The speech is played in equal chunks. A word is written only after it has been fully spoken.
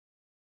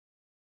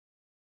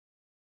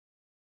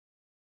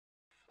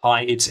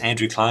Hi, it's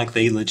Andrew Clark,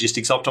 the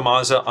Logistics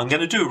Optimiser. I'm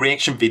going to do a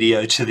reaction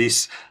video to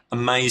this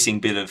amazing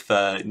bit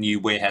of new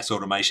warehouse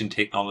automation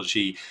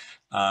technology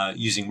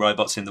using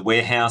robots in the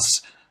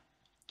warehouse.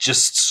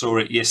 Just saw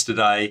it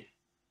yesterday,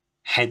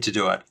 had to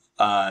do it.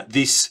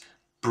 This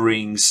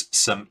brings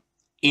some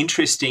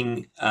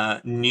interesting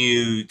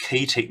new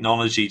key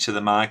technology to the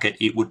market.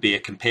 It would be a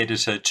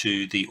competitor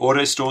to the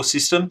Autostore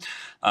system.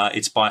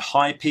 It's by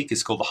HaiPick.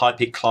 It's called the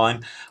HaiPick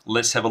Climb.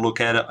 Let's have a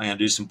look at it. I'm going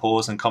to do some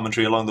pause and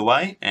commentary along the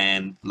way,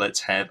 and let's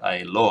have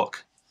a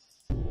look.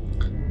 All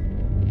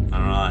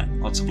right,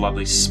 lots of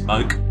lovely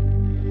smoke.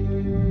 And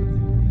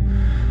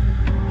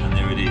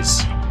there it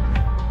is.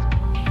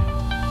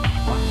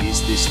 What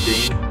is this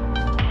thing?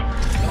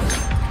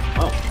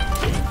 Oh,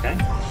 okay.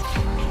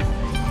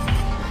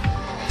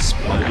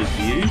 Exploded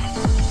view.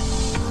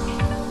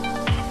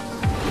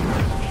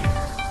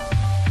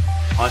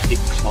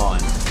 HaiPick Climb.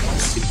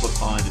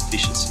 Simplified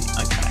efficiency.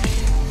 Okay.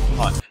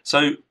 Right.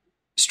 So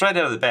straight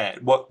out of the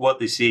bat, what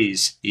this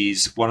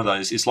is one of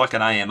those. It's like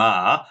an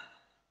AMR,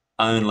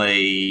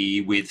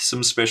 only with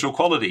some special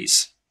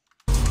qualities.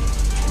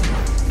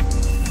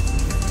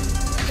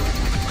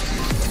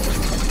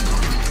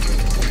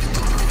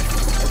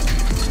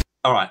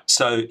 All right,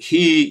 so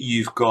here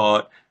you've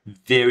got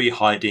very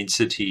high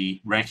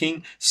density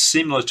racking,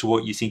 similar to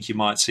what you think you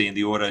might see in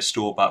the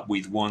Autostore, but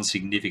with one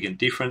significant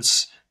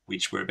difference,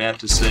 which we're about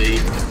to see.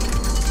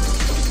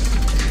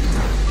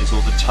 There's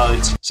all the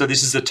totes. So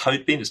this is a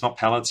tote bin. It's not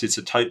pallets, it's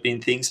a tote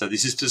bin thing. So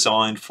this is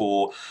designed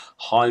for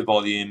high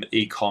volume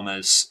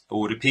e-commerce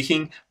order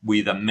picking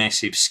with a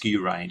massive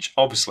SKU range.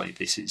 Obviously,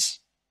 this is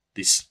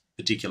this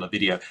particular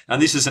video.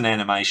 And this is an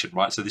animation,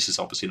 right? So this is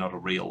obviously not a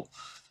real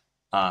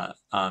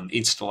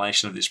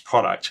installation of this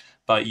product,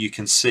 but you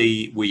can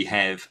see we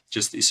have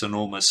just this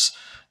enormous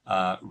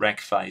rack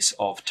face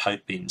of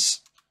tote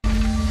bins. And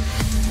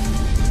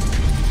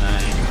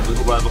the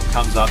little robot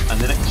comes up and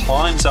then it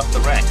climbs up the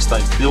racks.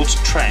 They've built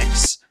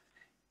tracks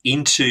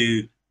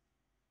into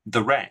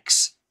the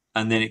racks,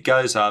 and then it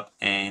goes up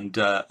and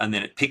then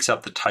it picks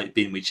up the tote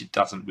bin, which it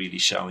doesn't really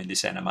show in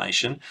this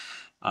animation.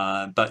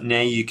 But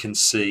now you can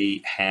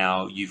see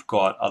how you've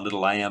got a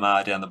little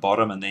AMR down the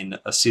bottom and then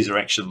a scissor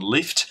action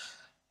lift.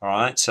 All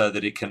right, so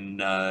that it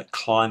can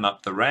climb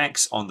up the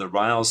racks on the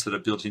rails that are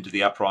built into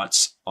the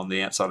uprights on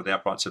the outside of the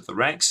uprights of the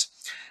racks,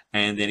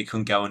 and then it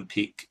can go and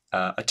pick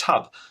a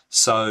tub.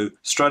 So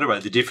straight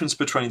away, the difference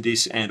between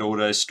this and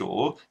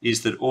Autostore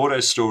is that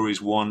Autostore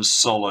is one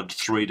solid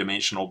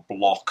three-dimensional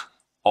block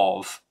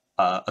of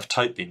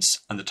tote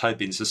bins, and the tote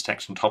bins are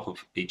stacked on top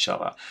of each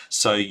other.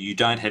 So you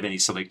don't have any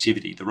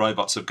selectivity. The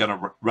robots are going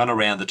to run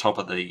around the top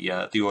of the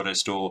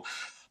Autostore,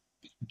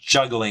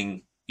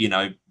 juggling,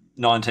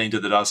 19 to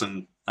the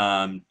dozen.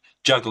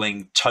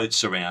 Juggling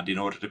totes around in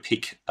order to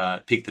pick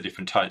the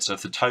different totes. So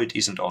if the tote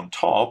isn't on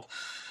top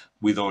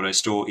with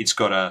Autostore, it's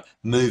got to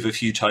move a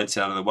few totes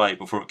out of the way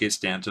before it gets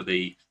down to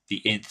the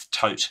nth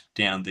tote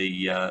down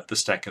the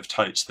stack of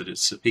totes that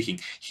it's picking.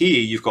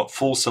 Here you've got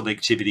full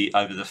selectivity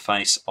over the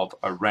face of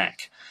a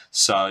rack.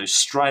 So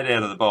straight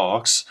out of the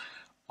box,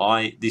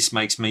 this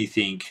makes me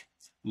think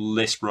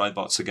less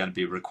robots are going to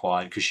be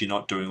required, because you're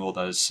not doing all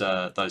those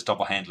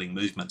double handling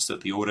movements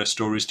that the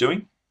Autostore is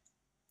doing.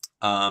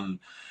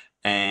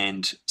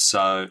 And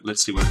so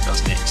let's see what it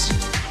does next.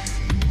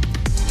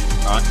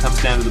 All right,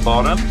 comes down to the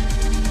bottom,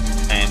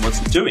 and what's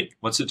it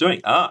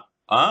doing?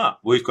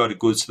 We've got a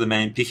goods to the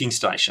man picking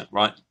station,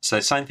 right?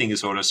 So same thing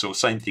as Autostore,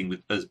 same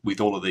thing with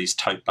all of these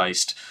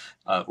tote-based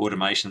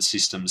automation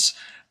systems.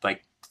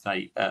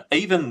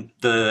 Even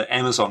the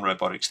Amazon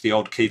Robotics, the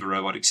old Kiva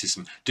Robotics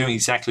system, doing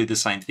exactly the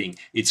same thing.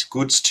 It's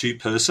goods to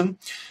person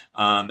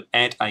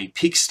at a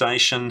pick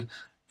station.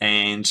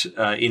 And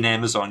in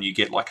Amazon, you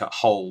get like a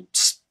whole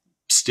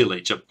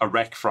stillage, a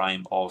rack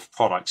frame of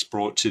products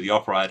brought to the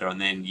operator, and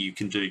then you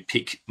can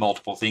pick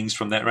multiple things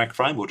from that rack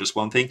frame or just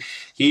one thing.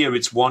 Here,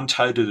 it's one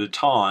tote at a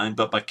time,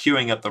 but by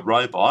queuing up the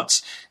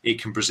robots,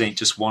 it can present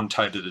just one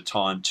tote at a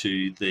time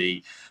to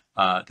the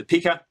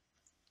picker,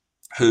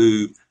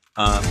 who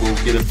will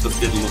get a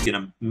better look in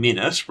a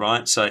minute,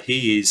 right? So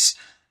he is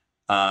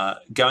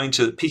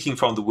picking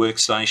from the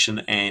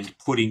workstation and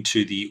putting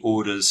to the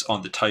orders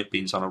on the tote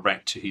bins on a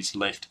rack to his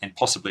left and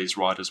possibly his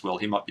right as well.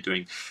 He might be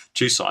doing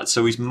two sides.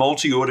 So he's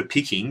multi-order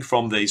picking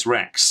from these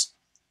racks.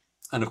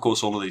 And of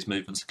course, all of these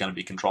movements are going to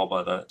be controlled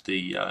by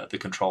the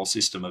control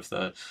system of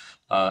the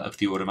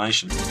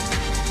automation.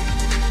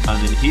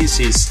 And then here's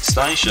his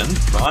station,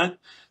 right?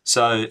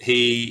 So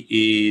he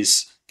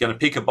is going to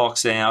pick a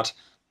box out.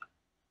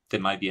 There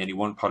may be only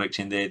one product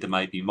in there. There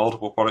may be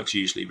multiple products.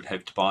 Usually you would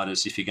have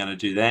dividers if you're going to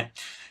do that.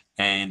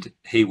 And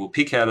he will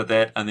pick out of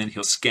that, and then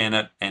he'll scan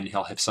it, and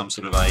he'll have some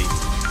sort of a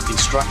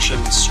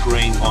instruction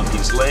screen on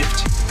his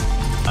left,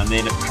 and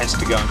then it has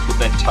to go and put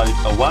that tote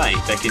away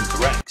back into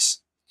the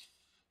racks.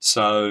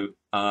 So,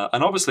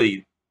 and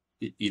obviously,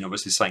 as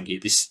they're saying here,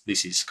 this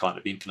is kind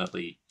of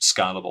infinitely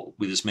scalable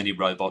with as many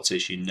robots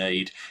as you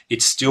need.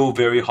 It's still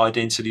very high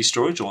density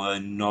storage, although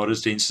not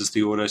as dense as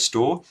the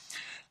Autostore.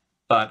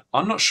 But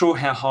I'm not sure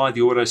how high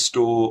the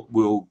Autostore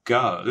will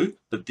go,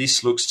 but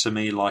this looks to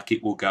me like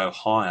it will go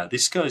higher.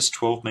 This goes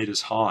 12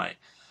 meters high.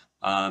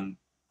 I'm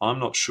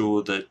not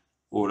sure that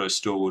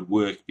Autostore would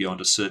work beyond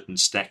a certain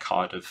stack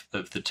height of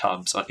the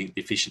tubs. I think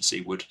the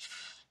efficiency would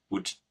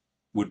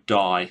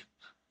die.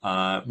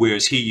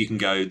 Whereas here you can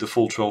go the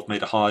full 12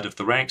 meter height of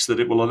the racks that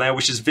it will allow,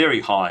 which is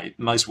very high.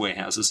 Most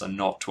warehouses are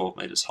not 12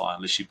 meters high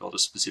unless you build a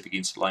specific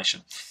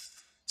installation.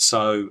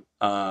 So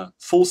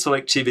full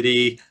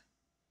selectivity,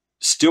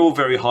 still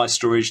very high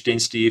storage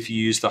density if you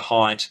use the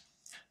height.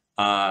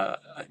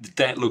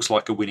 That looks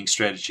like a winning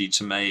strategy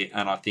to me,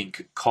 and I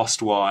think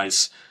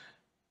cost-wise,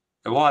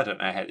 well, I don't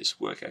know how this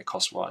would work out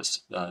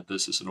cost-wise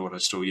versus an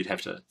Autostore. You'd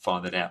have to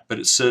find that out, but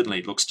it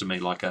certainly looks to me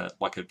like a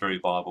very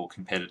viable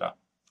competitor.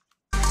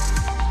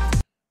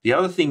 The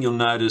other thing you'll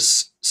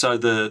notice, so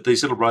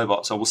these little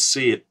robots, I will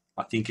see it,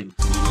 I think, in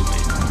a little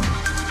bit.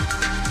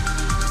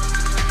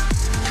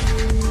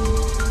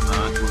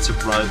 Lots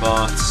of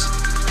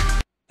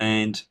robots,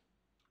 and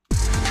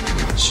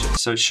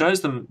so it shows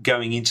them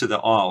going into the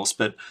aisles,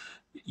 but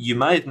you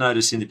may have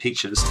noticed in the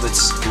pictures,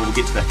 we'll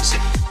get to that in a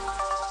second.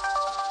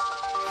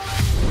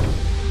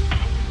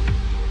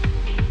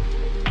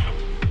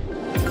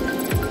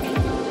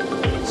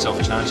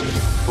 Self-charging,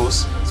 of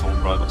course, so all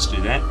robots do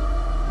that.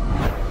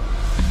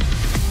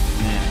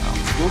 Now,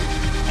 look,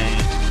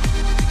 and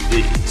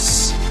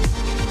this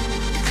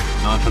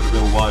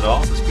 900mm wide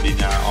aisle, that's a pretty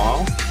narrow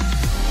aisle,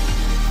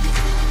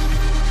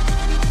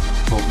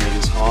 12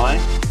 meters high.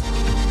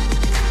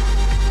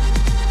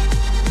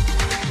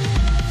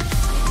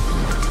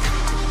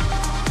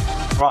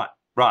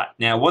 Right.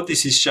 Now what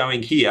this is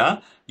showing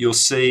here, you'll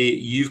see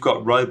you've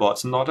got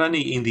robots not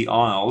only in the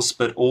aisles,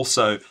 but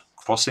also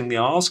crossing the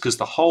aisles, because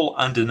the whole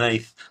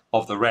underneath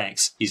of the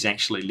racks is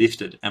actually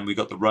lifted, and we've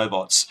got the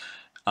robots.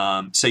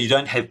 So you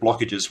don't have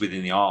blockages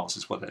within the aisles,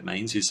 is what that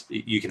means. Is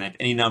you can have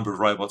any number of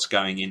robots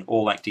going in,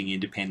 all acting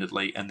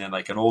independently, and then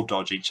they can all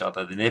dodge each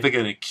other. They're never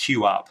going to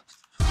queue up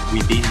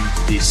within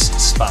this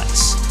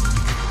space.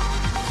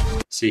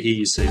 See here,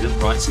 you see them,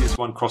 right? See this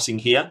one crossing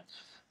here?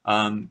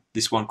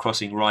 This one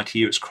crossing right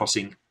here, it's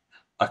crossing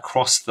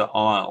across the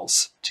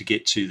aisles to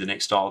get to the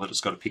next aisle that it's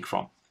got to pick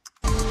from.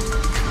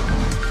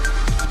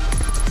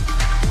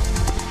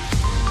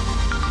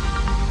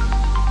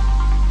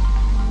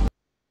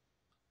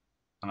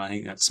 And I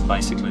think that's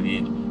basically the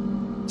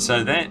end.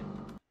 So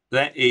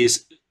that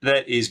is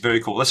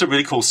very cool. That's a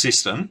really cool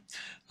system.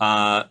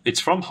 It's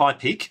from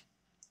HaiPick,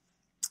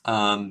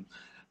 and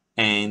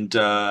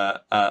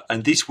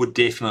this would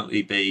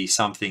definitely be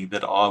something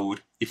that I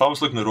would, if I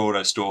was looking at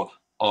Autostore,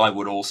 I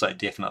would also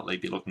definitely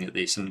be looking at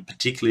this, and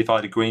particularly if I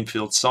had a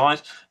greenfield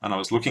site and I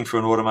was looking for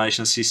an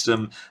automation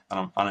system,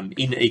 and I'm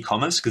in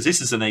e-commerce, because this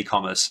is an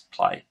e-commerce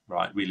play,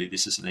 right? Really,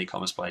 this is an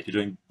e-commerce play. If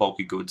you're doing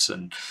bulky goods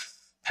and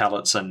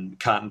pallets and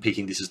carton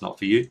picking, this is not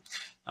for you.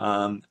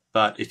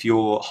 But if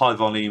you're high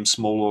volume,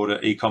 small order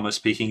e-commerce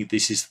picking,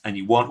 this is, and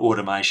you want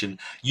automation,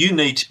 you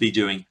need to be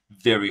doing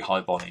very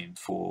high volume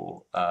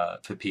for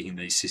picking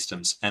these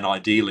systems. And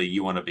ideally,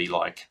 you want to be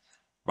like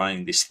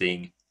running this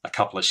thing a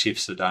couple of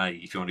shifts a day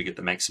if you want to get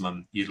the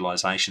maximum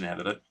utilization out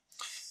of it.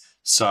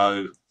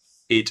 So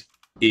it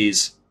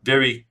is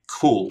very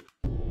cool.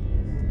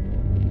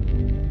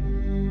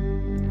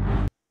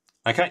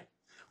 Okay.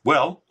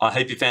 Well, I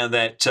hope you found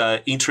that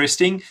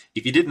interesting.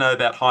 If you didn't know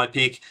about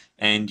HaiPick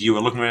and you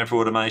were looking around for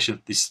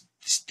automation, this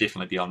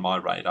definitely be on my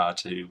radar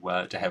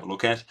to have a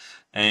look at.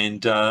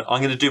 And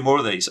I'm going to do more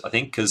of these, I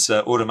think, because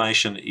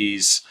automation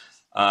is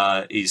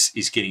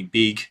getting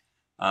big.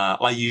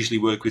 I usually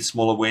work with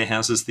smaller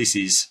warehouses. This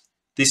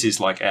is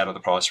like out of the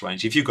price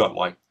range. If you've got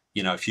like,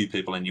 you know, a few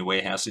people in your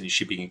warehouse and you're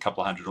shipping a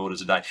couple of hundred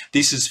orders a day,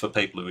 this is for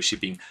people who are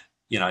shipping,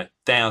 you know,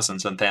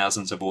 thousands and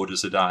thousands of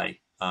orders a day.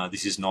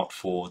 This is not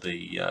for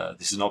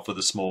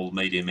the small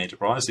medium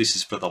enterprise. This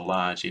is for the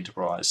large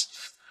enterprise,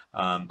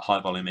 high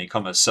volume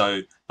e-commerce.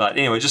 So, but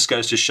anyway, it just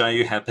goes to show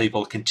you how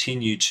people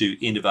continue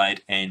to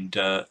innovate and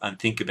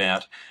think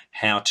about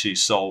how to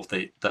solve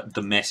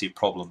the massive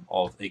problem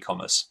of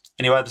e-commerce.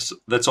 Anyway,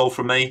 that's all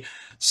from me.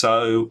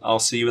 So I'll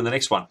see you in the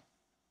next one.